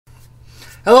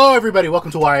Hello everybody, welcome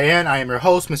to YN. I am your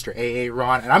host, Mr. AA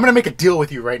Ron, and I'm going to make a deal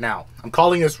with you right now. I'm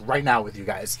calling this right now with you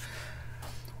guys.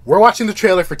 We're watching the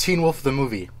trailer for Teen Wolf the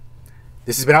movie.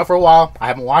 This has been out for a while. I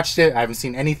haven't watched it. I haven't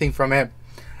seen anything from it.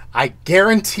 I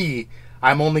guarantee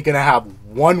I'm only going to have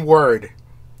one word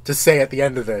to say at the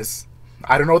end of this.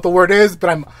 I don't know what the word is,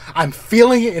 but I'm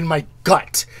feeling it in my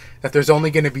gut that there's only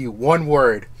going to be one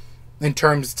word in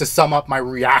terms to sum up my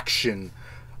reaction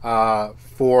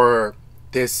for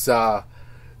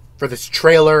this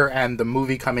trailer and the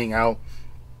movie coming out,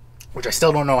 which I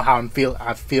still don't know how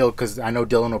I feel because I know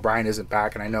Dylan O'Brien isn't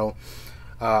back, and I know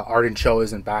Arden Cho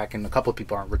isn't back, and a couple of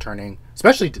people aren't returning.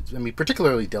 Especially,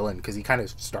 particularly Dylan, because he kind of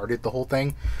started the whole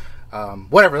thing.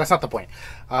 Whatever, that's not the point.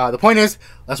 The point is,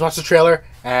 let's watch the trailer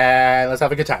and let's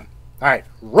have a good time. All right,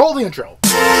 roll the intro.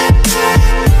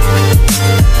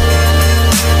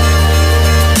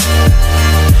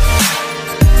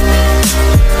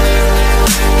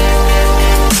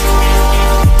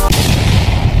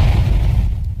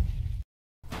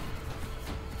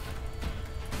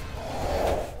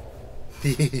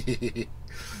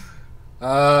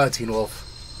 Teen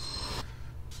Wolf.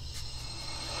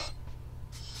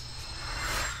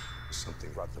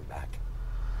 Something brought them back.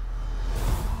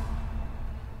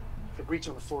 The breach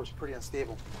on the floor is pretty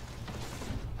unstable.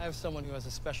 I have someone who has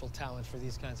a special talent for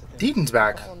these kinds of things. Deaton's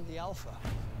back. Call him the Alpha.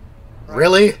 Right,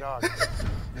 Really? dog.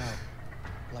 No,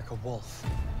 like a wolf.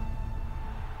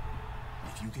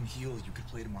 If you can heal, you could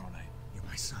play tomorrow night. You're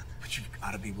my son, but you've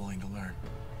got to be willing to learn.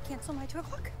 Cancel my 2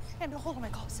 o'clock and hold on my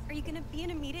calls. Are you gonna be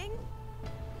in a meeting?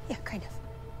 Yeah, kind of.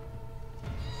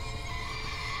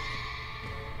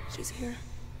 She's here.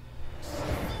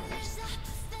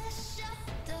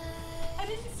 I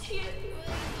didn't see it.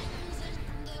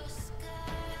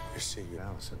 You're seeing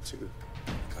Allison too.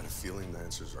 Kind of feeling the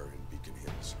answers are in Beacon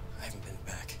Hills. I haven't been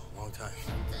back in a long time.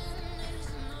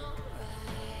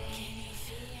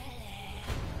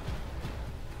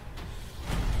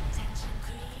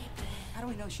 How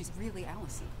do we know she's really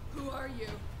Allison? Who are you?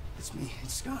 It's me.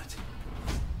 It's Scott.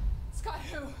 Scott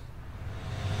who?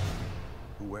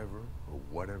 Whoever or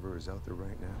whatever is out there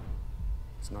right now,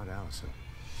 it's not Allison.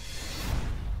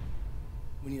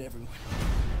 We need everyone.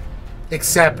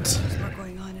 Except There's more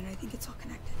going on, and I think it's all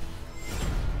connected.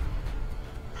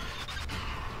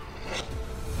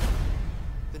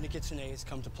 The Nikitsunes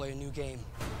come to play a new game.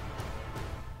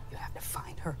 You have to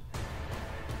find her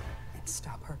and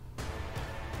stop her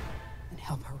and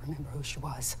help her remember who she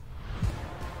was.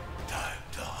 Time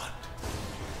to hunt.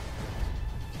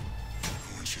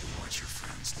 I want you to watch your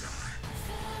friends die.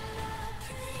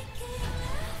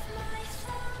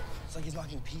 It's like he's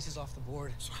knocking pieces off the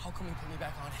board. So how come he put me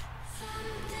back on it?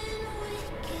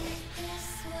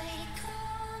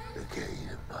 The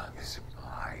gate is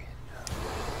mine.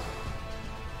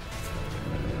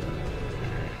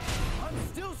 I'm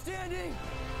still standing!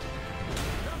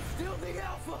 I'm still the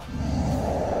Alpha!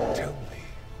 Tell me,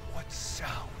 what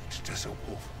sound does a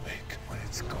wolf make when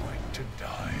it's going to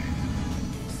die?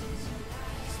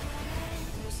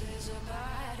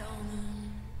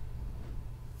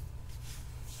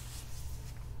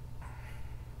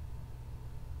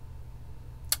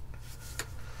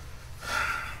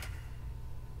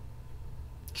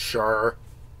 sure.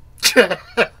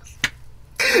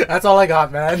 That's all I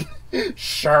got, man.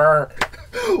 Sure.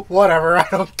 Whatever, I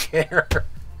don't care.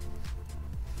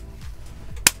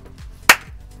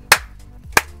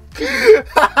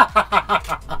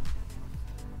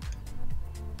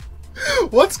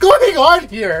 What's going on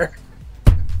here?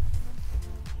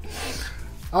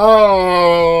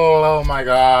 Oh my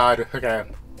god. Okay.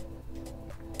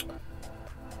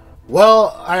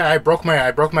 Well, I broke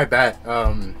my bet.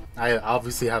 I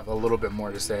obviously have a little bit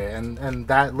more to say, and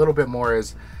that little bit more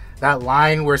is that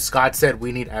line where Scott said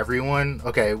we need everyone.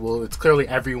 Okay, well, it's clearly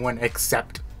everyone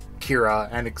except Kira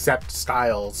and except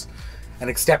Styles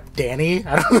and except Danny.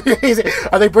 I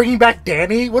don't, are they bringing back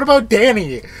Danny? What about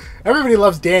Danny? Everybody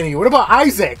loves Danny. What about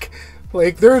Isaac?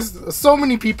 Like, there's so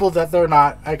many people that they're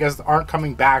not, I guess, aren't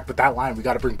coming back, but that line, we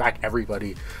got to bring back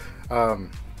everybody.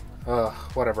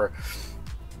 Whatever.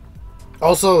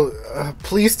 Also,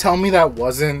 please tell me that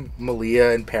wasn't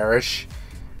Malia and Parrish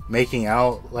making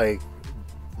out. Like,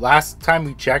 last time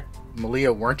we checked,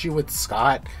 Malia, weren't you with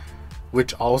Scott?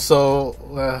 Which also,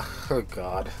 oh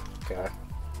god. Okay.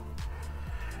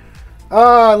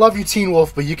 I love you, Teen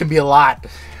Wolf, but you can be a lot.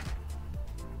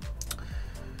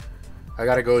 I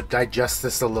gotta go digest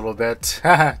this a little bit.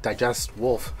 Digest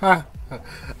Wolf.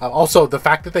 Also, the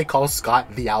fact that they call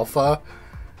Scott the Alpha,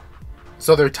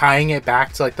 so they're tying it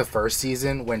back to like the first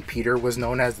season when Peter was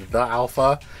known as the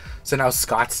Alpha. So now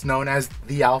Scott's known as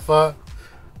the Alpha.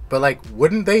 But like,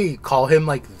 wouldn't they call him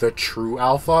like the true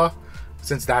alpha,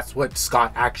 since that's what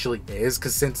Scott actually is?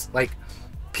 Because since like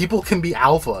people can be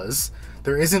alphas,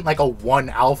 there isn't like a one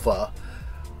alpha.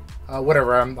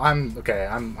 Whatever. I'm okay.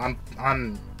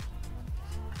 I'm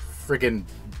freaking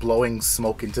blowing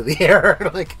smoke into the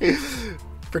air, like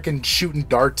freaking shooting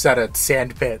darts at a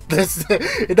sand pit. This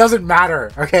it doesn't matter.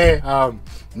 Okay.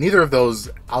 Neither of those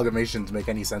amalgamations make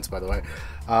any sense, by the way.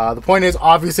 The point is,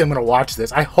 obviously, I'm gonna watch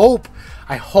this. I hope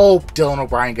Dylan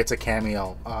O'Brien gets a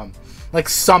cameo. Like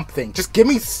something. Just give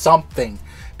me something,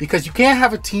 because you can't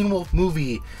have a Teen Wolf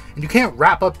movie and you can't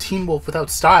wrap up Teen Wolf without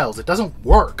Styles. It doesn't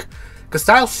work. Because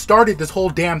Styles started this whole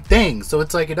damn thing, so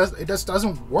it's like it just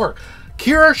doesn't work.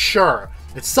 Kira, sure,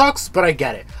 it sucks, but I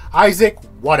get it. Isaac,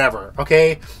 whatever.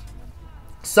 Okay,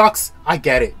 sucks, I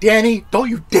get it. Danny, don't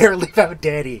you dare leave out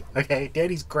Danny. Okay,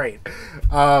 Danny's great.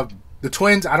 The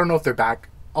twins, I don't know if they're back.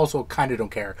 Also, kind of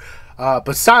don't care.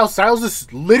 But Styles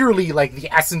is literally like the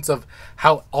essence of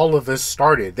how all of this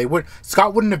started.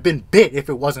 Scott wouldn't have been bit if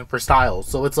it wasn't for Styles.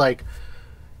 So it's like,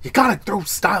 you gotta throw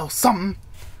Styles something.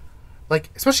 Like,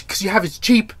 especially because you have his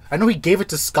Jeep. I know he gave it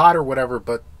to Scott or whatever,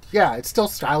 but yeah, it's still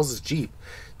Styles' Jeep.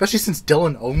 Especially since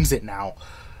Dylan owns it now.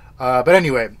 But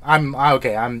anyway, I'm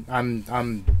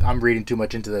reading too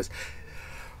much into this.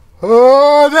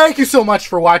 Thank you so much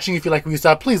for watching. If you like what you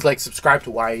saw, please like, subscribe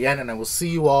to YAN, and I will see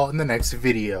you all in the next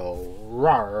video.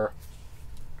 Rawr.